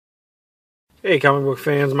Hey, comic book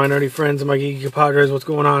fans, my nerdy friends, and my geeky compadres, what's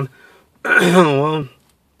going on? Well,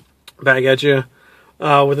 back at you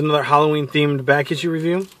with another Halloween-themed back issue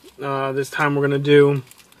review. This time we're going to do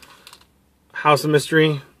House of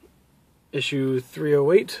Mystery, issue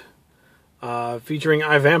 308, featuring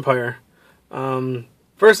iVampire.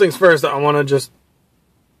 First things first, I want to just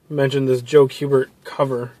mention this Joe Kubert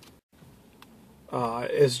cover.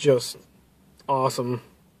 It's just awesome.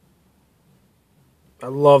 I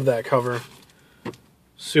love that cover.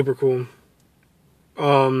 Super cool.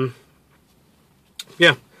 Yeah,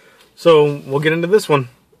 so we'll get into this one.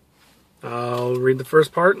 I'll read the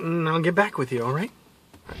first part and I'll get back with you, alright?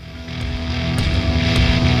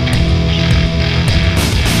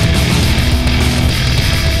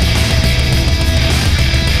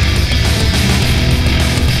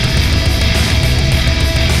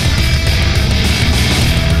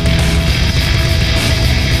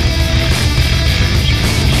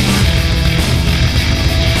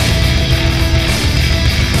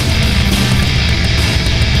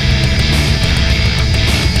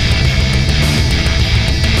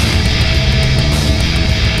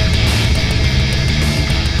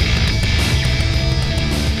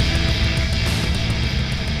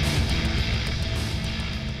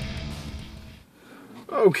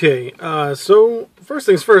 Okay, so first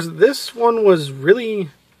things first, this one was really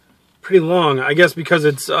pretty long, I guess because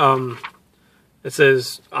it's, it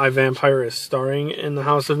says iVampire is starring in the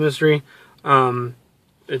House of Mystery. It's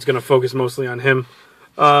going to focus mostly on him.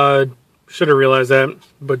 Should have realized that,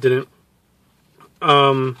 but didn't.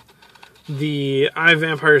 The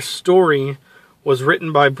iVampire story was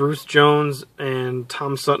written by Bruce Jones and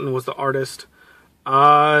Tom Sutton was the artist.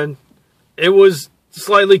 It was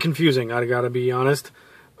slightly confusing, I gotta be honest.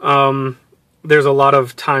 There's a lot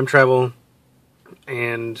of time travel,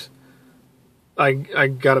 and I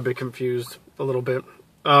got a bit confused a little bit.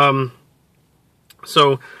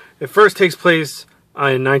 So it first takes place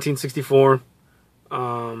in 1964,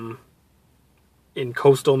 in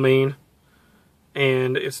coastal Maine,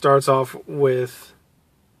 and it starts off with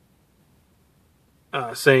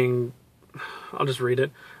saying, I'll just read it.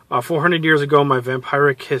 400 years ago, my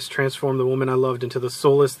vampiric kiss transformed the woman I loved into the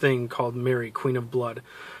soulless thing called Mary, Queen of Blood.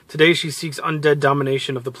 Today she seeks undead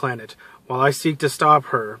domination of the planet, while I seek to stop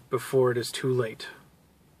her before it is too late.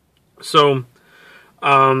 So,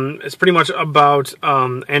 it's pretty much about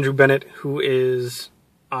Andrew Bennett, who is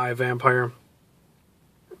iVampire.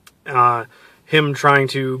 Him trying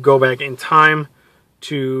to go back in time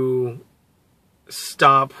to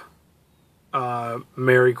stop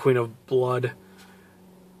Mary, Queen of Blood,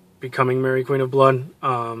 becoming Mary, Queen of Blood.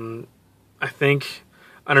 I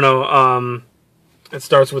don't know, it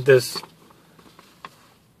starts with this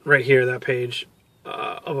right here, that page,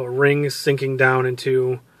 of a ring sinking down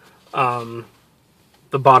into the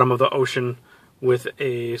bottom of the ocean with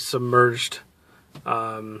a submerged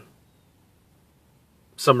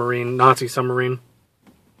submarine, Nazi submarine.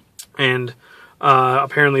 And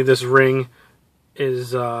apparently this ring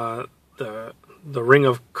is the Ring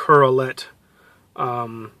of Curlet.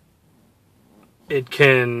 It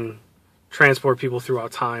can transport people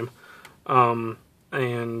throughout time.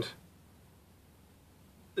 And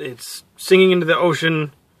it's singing into the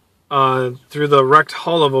ocean through the wrecked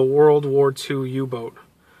hull of a World War II U-boat,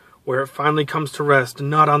 where it finally comes to rest,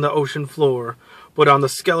 not on the ocean floor, but on the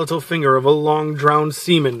skeletal finger of a long-drowned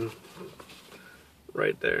seaman.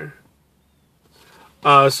 Right there.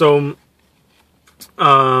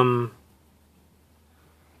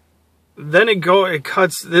 Then it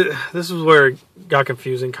cuts. This is where it got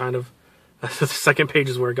confusing, kind of. The second page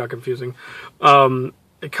is where it got confusing.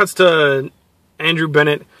 It cuts to Andrew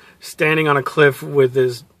Bennett standing on a cliff with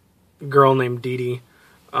this girl named Dee Dee.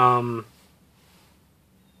 And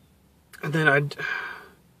then I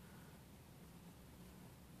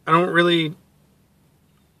don't really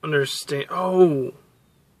understand. Oh,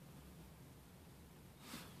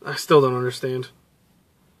 I still don't understand.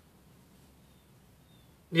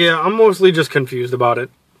 Yeah, I'm mostly just confused about it.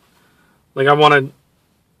 Like,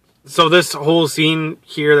 so this whole scene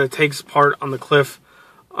here that takes part on the cliff,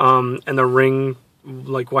 and the ring,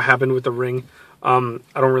 like what happened with the ring, I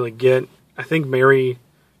don't really get. I think Mary,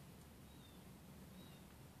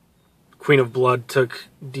 Queen of Blood, took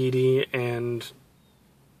Dee Dee and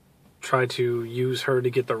tried to use her to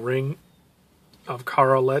get the ring of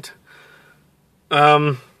Carlet.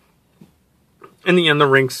 In the end, the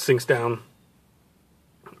ring sinks down,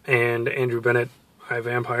 and Andrew Bennett,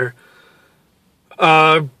 iVampire,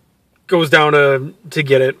 goes down to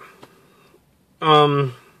get it.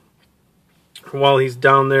 While he's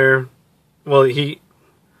down there, they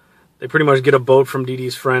pretty much get a boat from Dee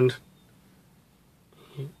Dee's friend.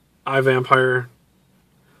 vampire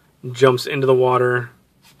jumps into the water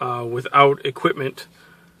without equipment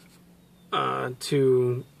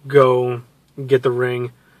to go get the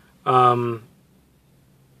ring.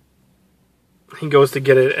 He goes to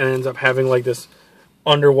get it and ends up having like this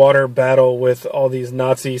underwater battle with all these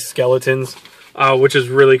Nazi skeletons, which is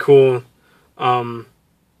really cool. It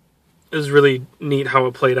was really neat how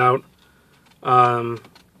it played out.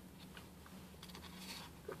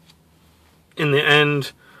 In the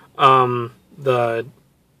end, the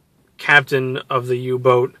captain of the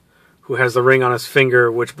U-boat, who has the ring on his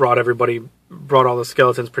finger, which brought all the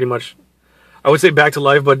skeletons pretty much, I would say back to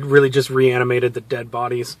life, but really just reanimated the dead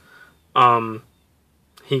bodies.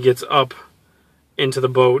 He gets up into the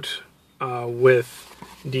boat with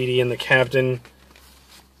Dee Dee and the captain,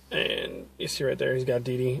 and you see right there, he's got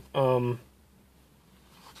Dee Dee.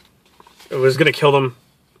 It was going to kill them,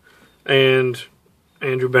 and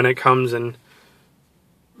Andrew Bennett comes and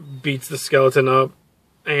beats the skeleton up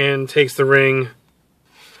and takes the ring,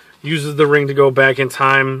 uses the ring to go back in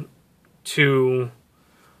time to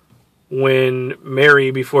when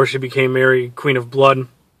Mary, before she became Mary, Queen of Blood,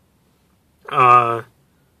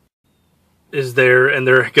 is there, and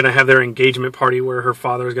they're going to have their engagement party where her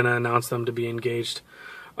father is going to announce them to be engaged.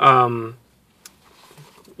 You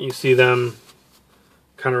see them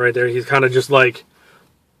kind of right there. He's kind of just like,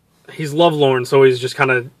 he's lovelorn, so he's just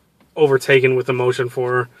kind of overtaken with emotion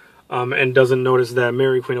for her, and doesn't notice that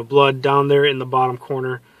Mary, Queen of Blood, down there in the bottom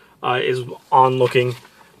corner, is onlooking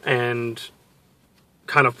and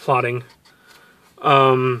kind of plotting.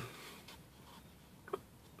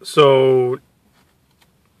 So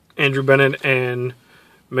Andrew Bennett and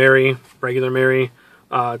Mary, regular Mary,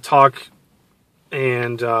 talk,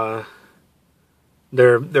 and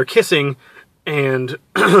they're kissing, and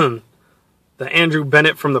the Andrew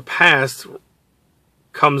Bennett from the past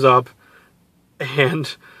comes up,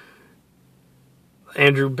 and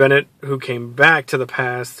Andrew Bennett, who came back to the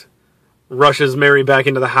past, rushes Mary back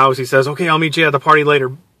into the house. He says, "Okay, I'll meet you at the party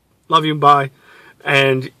later. Love you, bye."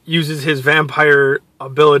 And uses his vampire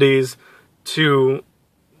abilities to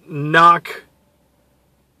knock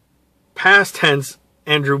past tense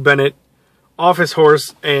Andrew Bennett off his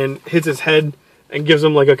horse and hits his head and gives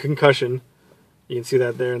him like a concussion. You can see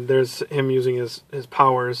that there. There's him using his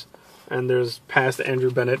powers, and there's past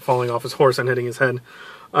Andrew Bennett falling off his horse and hitting his head.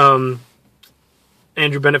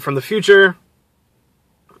 Andrew Bennett from the future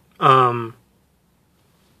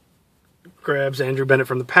grabs Andrew Bennett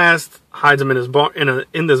from the past, hides him in his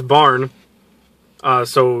in this barn,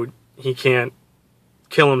 so he can't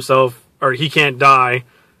kill himself, or he can't die,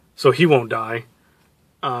 so he won't die.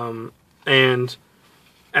 And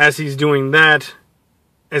as he's doing that,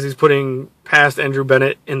 as he's putting past Andrew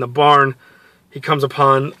Bennett in the barn, he comes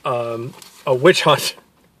upon a witch hunt.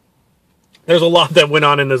 There's a lot that went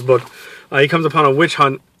on in this book. He comes upon a witch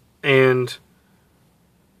hunt, and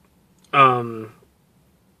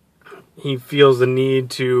he feels the need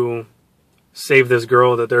to save this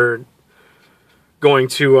girl that they're going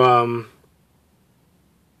to,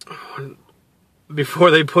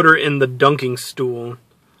 before they put her in the dunking stool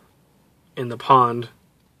in the pond,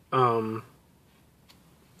 because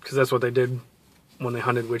that's what they did when they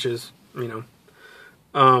hunted witches, you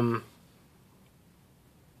know.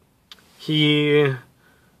 He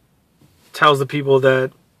tells the people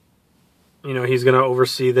that, you know, he's going to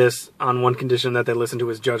oversee this on one condition, that they listen to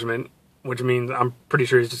his judgment, which means I'm pretty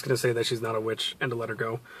sure he's just going to say that she's not a witch and to let her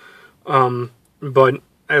go. But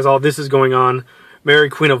as all this is going on, Mary,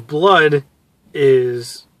 Queen of Blood,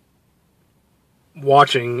 is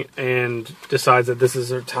watching and decides that this is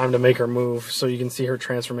her time to make her move. So you can see her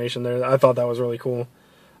transformation there. I thought that was really cool.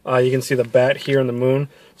 You can see the bat here in the moon.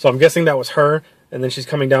 So I'm guessing that was her, and then she's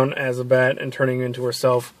coming down as a bat and turning into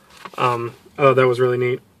herself. I thought that was really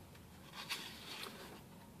neat.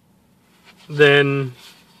 Then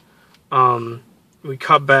we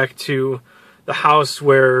cut back to the house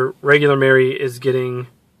where regular Mary is getting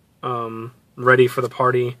ready for the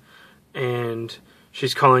party, and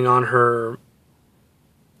she's calling on her,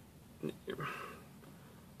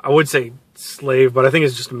 I would say slave, but I think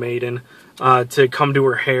it's just maiden, to come do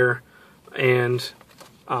her hair, and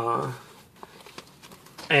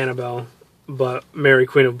Annabelle, but Mary,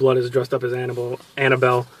 Queen of Blood, is dressed up as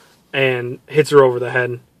Annabelle, and hits her over the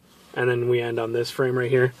head, and then we end on this frame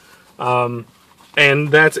right here.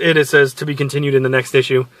 And that's it. It says to be continued in the next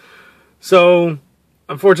issue. So,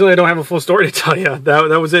 unfortunately, I don't have a full story to tell you.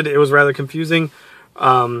 That was it. It was rather confusing,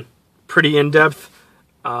 pretty in-depth,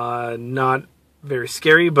 not very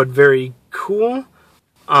scary, but very cool.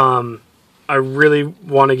 I really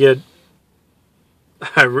want to get,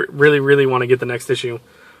 really want to get the next issue,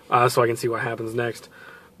 so I can see what happens next.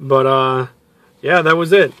 But yeah, that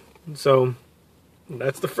was it. So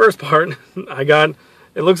that's the first part. It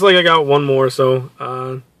looks like I got one more, so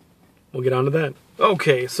we'll get on to that.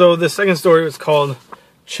 Okay, so the second story is called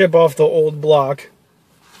Chip Off the Old Block.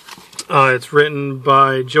 It's written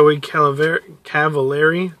by Joey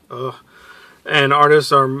Cavallari, and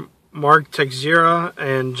artists are Mark Teixeira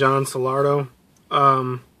and John Solardo.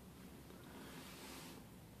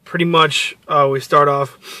 Pretty much, we start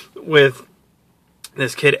off with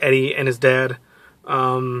this kid Eddie and his dad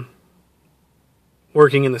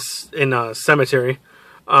working in a cemetery.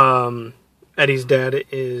 Eddie's dad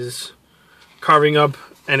is carving up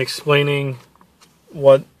and explaining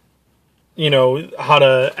what, how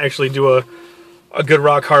to actually do a good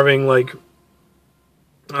rock carving, like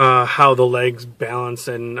how the legs balance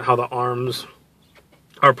and how the arms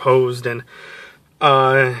are posed, and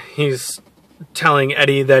he's telling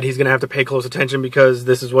Eddie that he's going to have to pay close attention because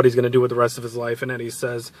this is what he's going to do with the rest of his life, and Eddie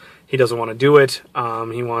says he doesn't want to do it.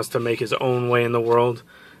 He wants to make his own way in the world,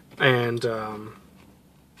 and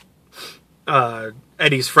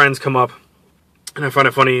Eddie's friends come up, and I find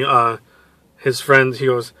it funny, his friend, he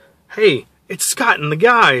goes, "Hey, it's Scott and the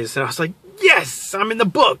guys," and I was like, yes, I'm in the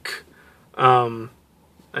book.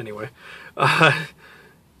 Anyway,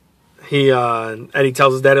 Eddie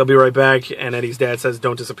tells his dad he'll be right back, and Eddie's dad says,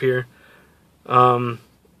 "Don't disappear."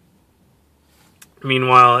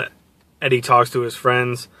 Meanwhile, Eddie talks to his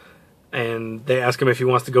friends, and they ask him if he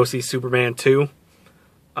wants to go see Superman 2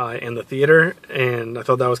 in the theater, and I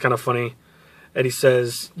thought that was kind of funny. Eddie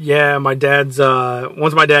says, yeah,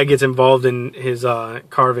 once my dad gets involved in his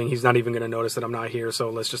carving, he's not even going to notice that I'm not here, so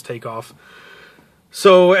let's just take off.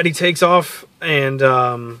 So Eddie takes off, and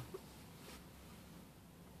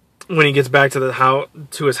when he gets back to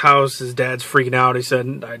his house, his dad's freaking out. He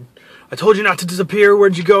said, I told you not to disappear.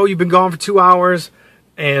 Where'd you go? You've been gone for 2 hours.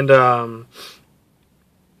 And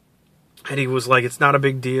Eddie was like, it's not a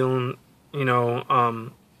big deal,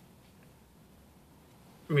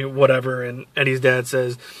 whatever. And Eddie's dad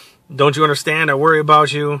says, don't you understand? I worry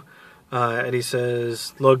about you. Eddie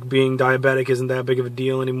says, look, being diabetic isn't that big of a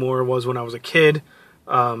deal anymore. It was when I was a kid.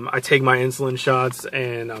 I take my insulin shots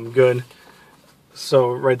and I'm good.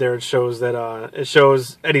 So right there it shows that it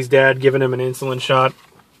shows Eddie's dad giving him an insulin shot.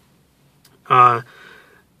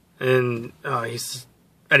 And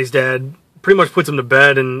Eddie's dad pretty much puts him to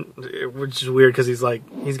bed, and which is weird because he's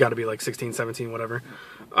got to be like 16, 17, whatever.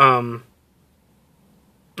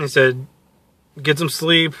 He said, get some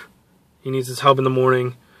sleep. He needs his help in the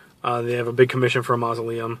morning. They have a big commission for a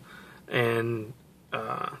mausoleum, and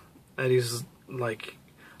Eddie's like,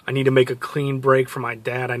 I need to make a clean break for my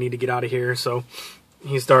dad. I need to get out of here. So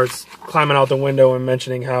he starts climbing out the window and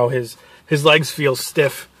mentioning how his legs feel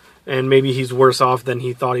stiff, and maybe he's worse off than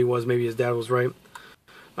he thought he was. Maybe his dad was right.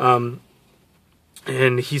 And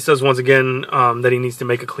he says once again that he needs to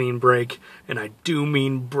make a clean break, and I do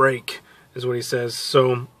mean break, is what he says.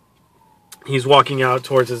 So he's walking out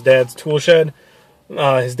towards his dad's tool shed.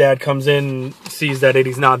 His dad comes in and sees that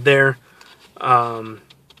Eddie's not there.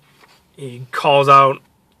 He calls out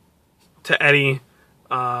to Eddie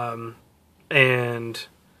and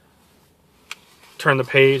turn the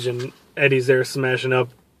page, and Eddie's there smashing up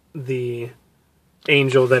the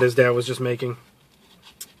angel that his dad was just making.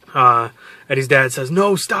 Eddie's dad says,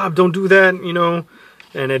 no, stop, don't do that,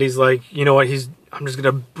 and Eddie's like, you know what, I'm just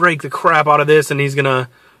gonna break the crap out of this, and he's gonna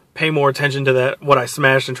pay more attention to what I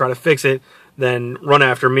smashed and try to fix it than run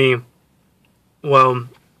after me. Well,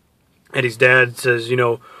 Eddie's dad says,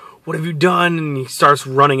 what have you done? And he starts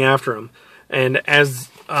running after him. And as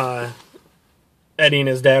Eddie and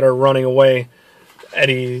his dad are running away,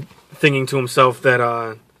 Eddie thinking to himself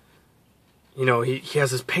that he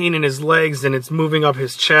has this pain in his legs, and it's moving up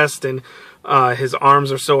his chest, and his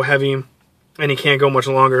arms are so heavy, and he can't go much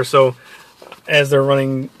longer. So as they're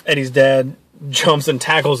running, Eddie's dad jumps and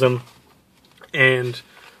tackles him, and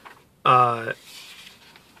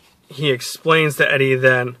he explains to Eddie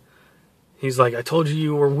that he's like, I told you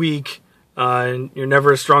you were weak, and you're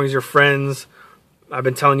never as strong as your friends. I've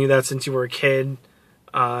been telling you that since you were a kid.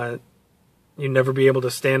 You'd never be able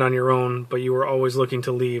to stand on your own, but you were always looking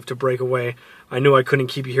to leave, to break away. I knew I couldn't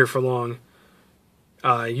keep you here for long.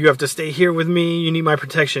 You have to stay here with me. You need my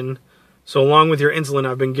protection. So along with your insulin,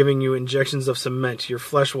 I've been giving you injections of cement. Your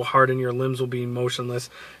flesh will harden, your limbs will be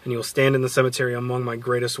motionless, and you'll stand in the cemetery among my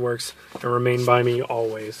greatest works and remain by me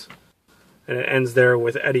always. And it ends there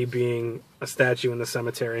with Eddie being a statue in the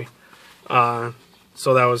cemetery. So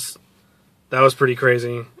that was pretty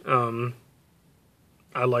crazy.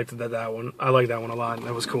 I liked that one. I liked that one a lot, and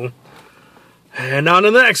that was cool. And on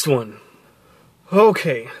to the next one.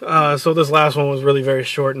 Okay, so this last one was really very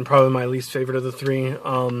short and probably my least favorite of the three.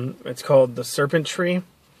 It's called The Serpent Tree.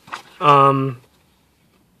 Written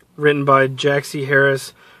by Jack C.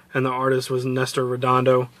 Harris, and the artist was Nestor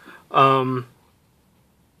Redondo. It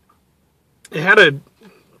had a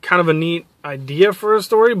kind of a neat idea for a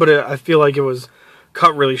story, but I feel like it was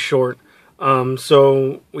cut really short.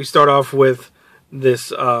 So we start off with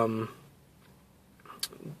this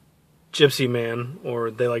gypsy man,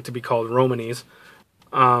 or they like to be called Romanes,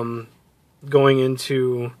 going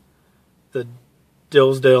into the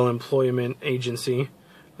Dillsdale Employment Agency,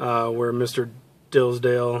 where Mr.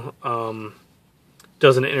 Dillsdale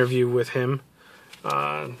does an interview with him.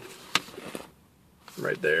 Right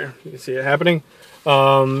there, you can see it happening.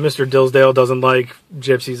 Mr. Dillsdale doesn't like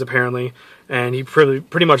gypsies apparently, and he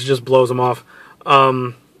pretty much just blows them off,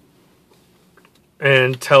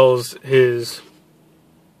 and tells his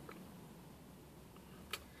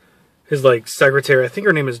like secretary, I think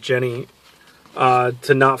her name is Jenny,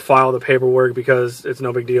 to not file the paperwork because it's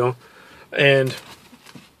no big deal, and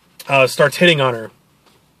starts hitting on her,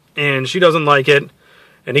 and she doesn't like it,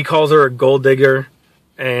 and he calls her a gold digger,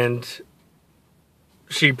 and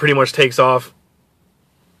she pretty much takes off.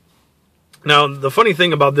 Now, the funny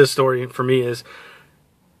thing about this story for me is,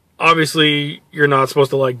 obviously, you're not supposed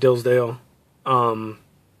to like Dillsdale, but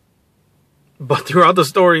throughout the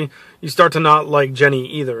story, you start to not like Jenny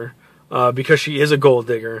either, because she is a gold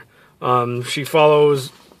digger. She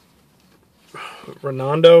follows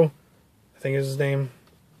Redondo, I think is his name.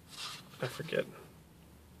 I forget.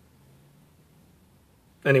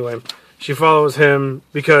 Anyway, she follows him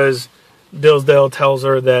because Dillsdale tells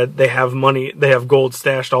her that they have money, they have gold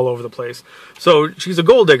stashed all over the place. So she's a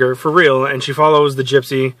gold digger for real, and she follows the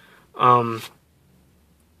gypsy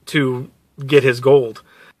to get his gold.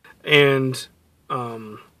 And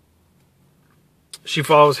she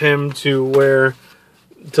follows him to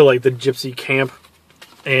like the gypsy camp,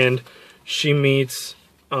 and she meets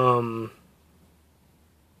where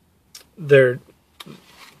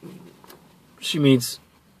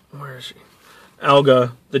is she?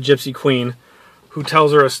 Alga, the gypsy queen, who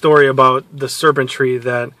tells her a story about the serpent tree,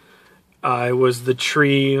 that it was the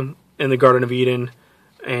tree in the Garden of Eden,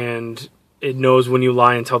 and it knows when you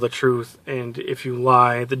lie and tell the truth, and if you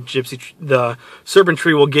lie, the serpent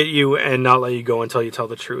tree will get you and not let you go until you tell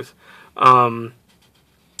the truth.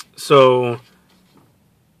 So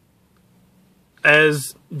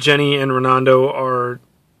as Jenny and Redondo are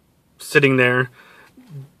sitting there,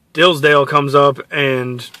 Dillsdale comes up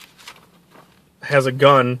and has a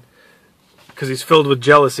gun because he's filled with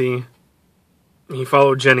jealousy. He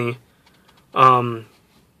followed Jenny, and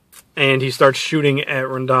he starts shooting at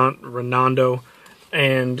Redondo,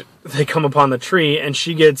 and they come upon the tree, and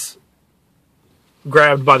she gets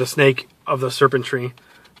grabbed by the snake of the serpent tree,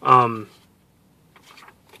 and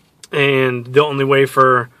the only way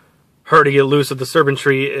for her to get loose of the serpent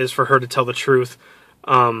tree is for her to tell the truth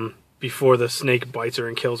before the snake bites her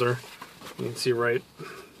and kills her. You can see right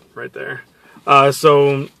there.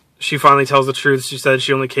 So she finally tells the truth. She said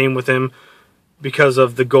she only came with him because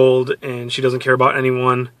of the gold, and she doesn't care about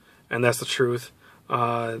anyone, and that's the truth.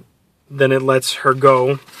 Then it lets her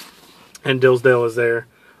go, and Dillsdale is there,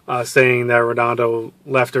 saying that Redondo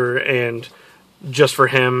left her and just for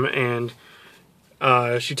him, and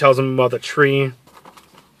she tells him about the tree,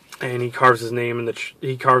 and he carves his name in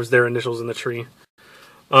he carves their initials in the tree.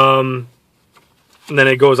 And then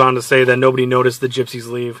it goes on to say that nobody noticed the gypsies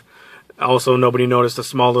leave. Also, nobody noticed a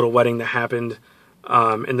small little wedding that happened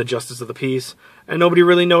in the Justice of the Peace. And nobody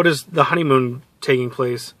really noticed the honeymoon taking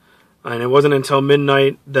place. And it wasn't until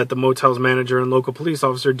midnight that the motel's manager and local police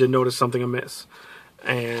officer did notice something amiss.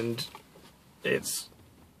 And it's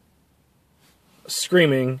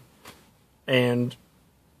screaming, and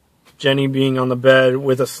Jenny being on the bed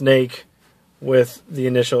with a snake with the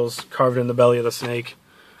initials carved in the belly of the snake.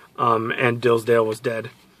 And Dillsdale was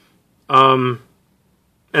dead.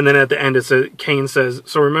 And then at the end, Kane says,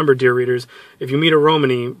 "So remember, dear readers, if you meet a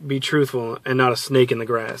Romany, be truthful and not a snake in the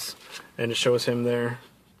grass." And it shows him there.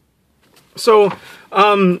 So,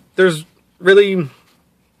 there's really,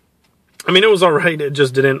 I mean, it was alright. It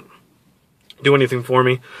just didn't do anything for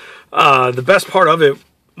me. The best part of it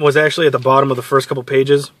was actually at the bottom of the first couple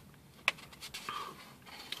pages,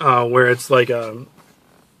 where it's like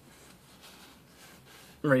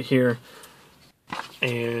right here,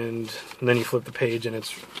 and then you flip the page and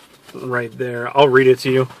it's right there. I'll read it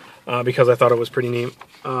to you because I thought it was pretty neat.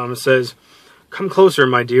 It says, "Come closer,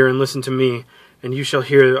 my dear, and listen to me, and you shall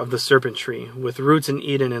hear of the serpent tree. With roots in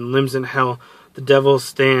Eden and limbs in hell, the devil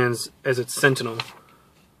stands as its sentinel.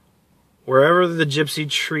 Wherever the gypsy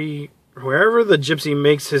tree Wherever the gypsy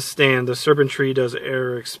makes his stand, the serpent tree does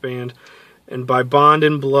e'er expand, and by bond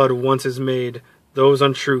and blood once is made, those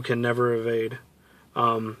untrue can never evade.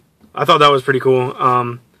 I thought that was pretty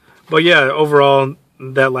cool. But yeah, overall,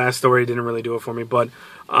 that last story didn't really do it for me, but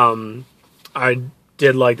I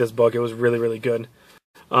did like this book. It was really, really good.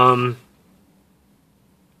 I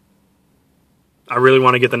really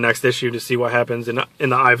want to get the next issue to see what happens in the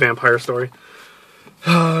iVampire story.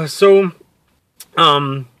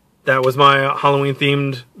 That was my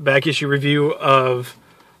Halloween-themed back issue review of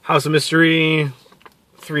House of Mystery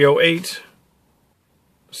 308,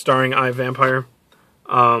 starring iVampire.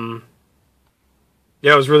 Yeah,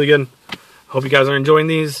 it was really good. Hope you guys are enjoying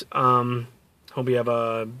these. Hope you have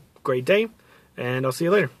a great day, and I'll see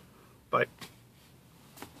you later. Bye.